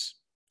concepts.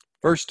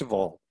 First of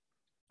all,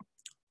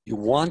 you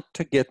want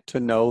to get to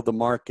know the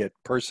market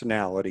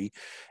personality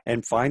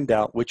and find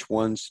out which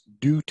ones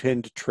do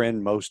tend to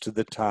trend most of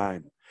the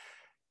time.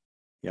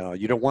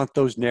 You don't want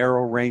those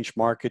narrow range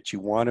markets.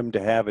 You want them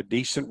to have a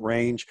decent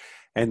range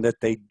and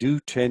that they do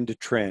tend to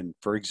trend.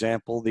 For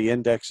example, the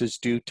indexes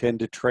do tend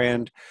to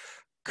trend.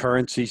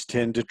 Currencies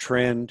tend to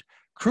trend.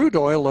 Crude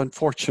oil,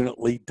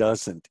 unfortunately,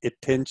 doesn't. It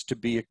tends to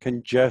be a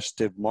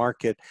congestive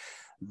market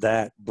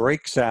that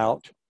breaks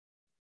out,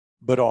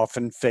 but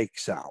often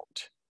fakes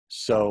out.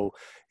 So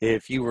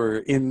if you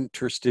were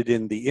interested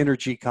in the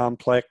energy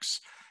complex,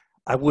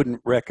 I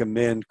wouldn't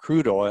recommend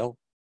crude oil.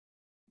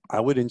 I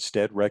would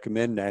instead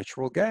recommend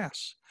natural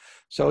gas.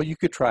 So you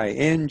could try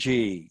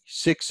NG,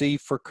 6E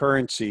for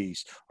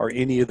currencies, or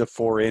any of the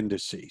 4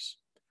 indices.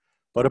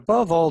 But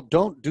above all,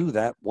 don't do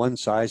that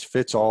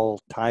one-size-fits-all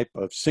type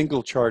of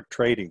single chart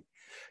trading.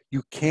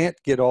 You can't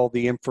get all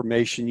the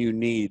information you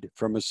need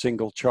from a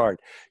single chart.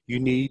 You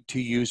need to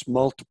use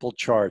multiple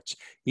charts,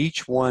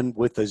 each one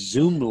with a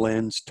zoom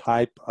lens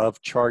type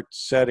of chart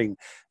setting,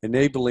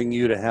 enabling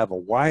you to have a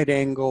wide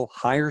angle,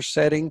 higher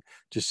setting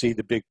to see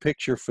the big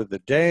picture for the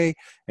day,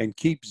 and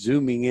keep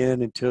zooming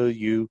in until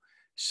you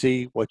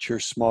see what your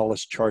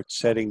smallest chart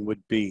setting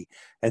would be.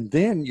 And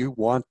then you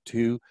want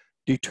to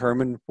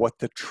determine what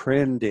the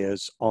trend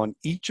is on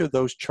each of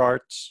those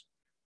charts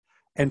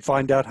and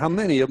find out how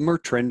many of them are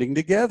trending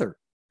together.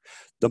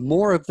 The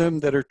more of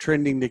them that are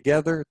trending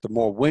together, the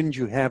more wind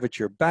you have at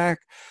your back.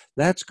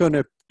 That's going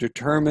to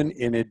determine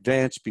in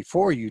advance,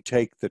 before you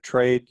take the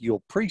trade,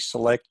 you'll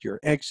pre-select your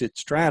exit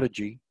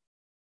strategy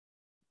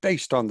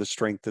based on the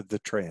strength of the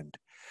trend.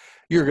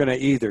 You're going to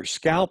either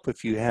scalp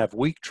if you have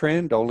weak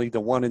trend, only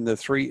the 1 and the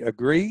 3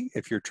 agree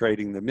if you're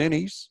trading the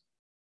minis.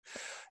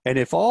 And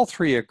if all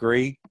 3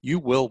 agree, you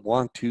will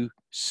want to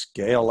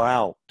scale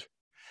out.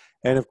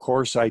 And of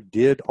course, I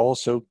did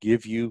also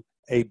give you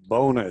a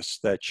bonus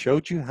that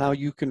showed you how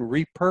you can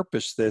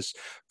repurpose this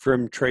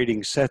from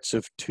trading sets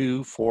of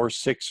 2, 4,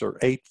 6, or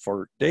 8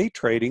 for day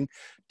trading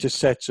to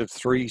sets of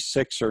 3,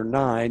 6, or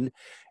 9,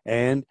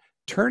 and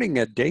turning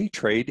a day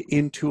trade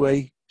into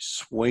a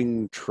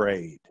swing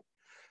trade.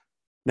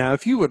 Now,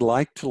 if you would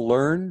like to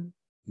learn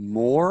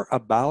more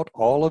about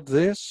all of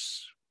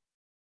this,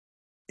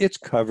 it's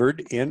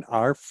covered in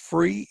our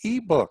free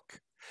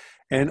ebook.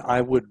 And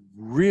I would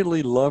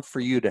really love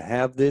for you to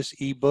have this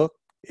ebook.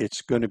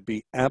 It's going to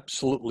be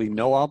absolutely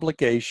no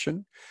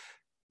obligation.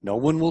 No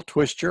one will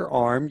twist your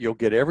arm. You'll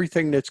get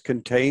everything that's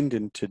contained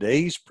in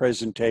today's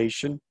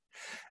presentation,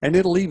 and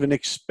it'll even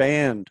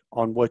expand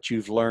on what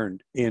you've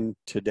learned in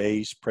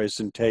today's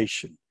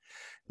presentation.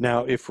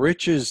 Now, if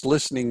Rich is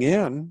listening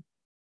in,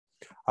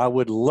 I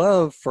would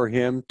love for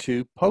him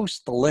to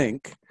post the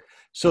link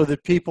so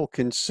that people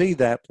can see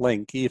that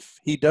link. If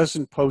he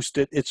doesn't post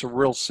it, it's a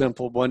real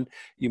simple one.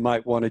 You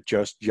might want to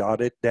just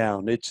jot it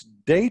down. It's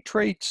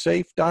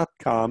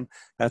daytradesafe.com.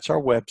 That's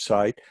our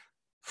website,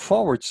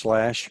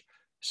 /Cyber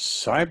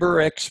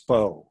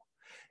Expo.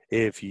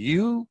 If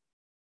you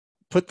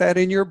put that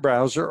in your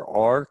browser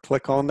or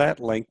click on that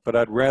link, but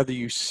I'd rather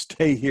you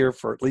stay here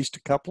for at least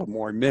a couple of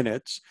more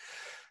minutes,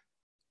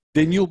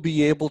 then you'll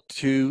be able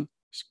to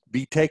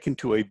be taken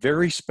to a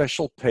very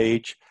special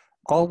page.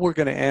 All we're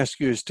going to ask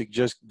you is to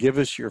just give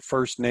us your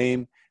first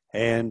name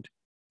and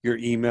your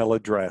email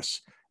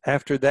address.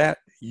 After that,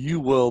 you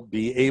will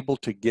be able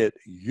to get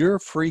your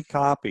free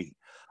copy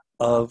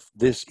of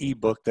this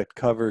ebook that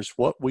covers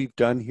what we've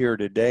done here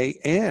today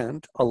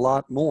and a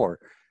lot more.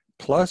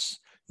 Plus,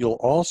 you'll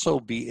also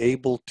be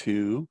able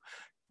to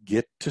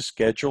get to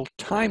schedule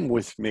time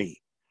with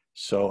me.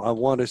 So I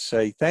want to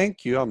say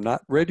thank you. I'm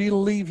not ready to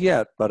leave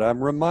yet, but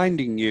I'm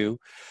reminding you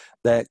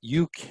that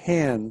you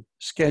can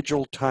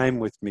schedule time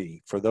with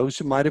me. For those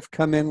who might have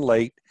come in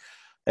late,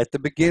 at the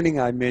beginning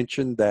I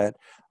mentioned that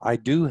I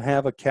do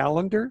have a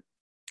calendar,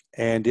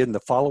 and in the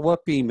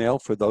follow-up email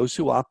for those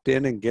who opt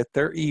in and get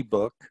their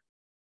ebook,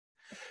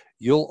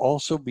 you'll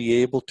also be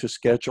able to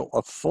schedule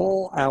a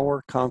full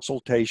hour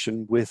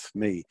consultation with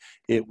me.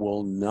 It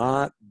will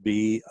not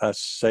be a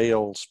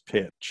sales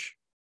pitch.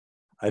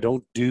 I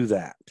don't do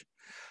that.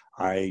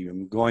 I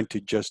am going to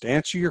just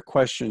answer your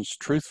questions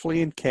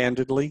truthfully and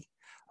candidly.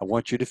 I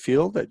want you to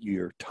feel that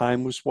your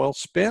time was well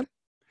spent,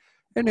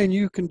 and then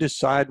you can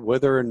decide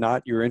whether or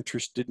not you're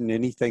interested in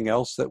anything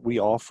else that we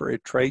offer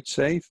at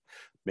TradeSafe.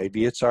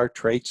 Maybe it's our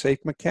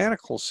TradeSafe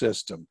mechanical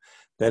system.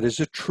 That is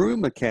a true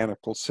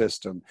mechanical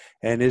system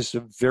and is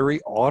a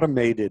very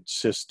automated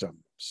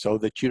system so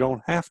that you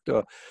don't have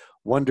to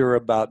wonder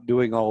about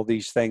doing all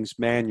these things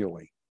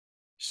manually.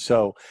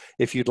 So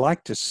if you'd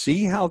like to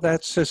see how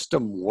that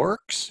system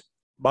works,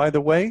 by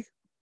the way,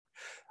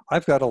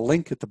 I've got a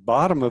link at the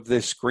bottom of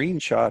this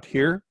screenshot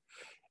here.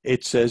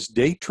 It says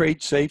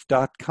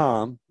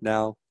daytradesafe.com.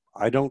 Now,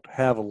 I don't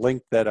have a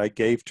link that I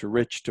gave to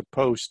Rich to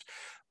post,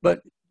 but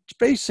it's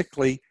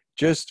basically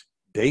just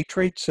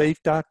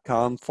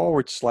daytradesafe.com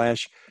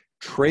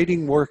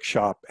 /trading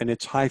workshop, and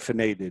it's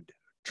hyphenated,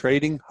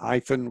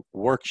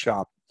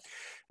 trading-workshop.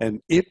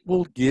 And it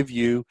will give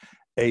you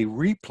a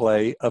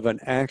replay of an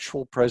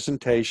actual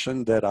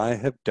presentation that I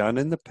have done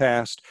in the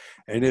past,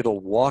 and it'll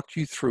walk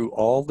you through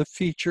all the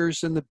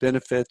features and the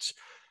benefits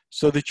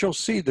so that you'll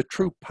see the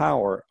true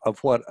power of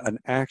what an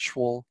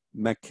actual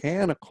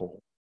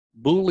mechanical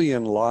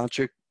Boolean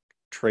logic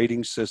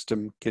trading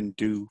system can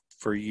do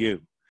for you.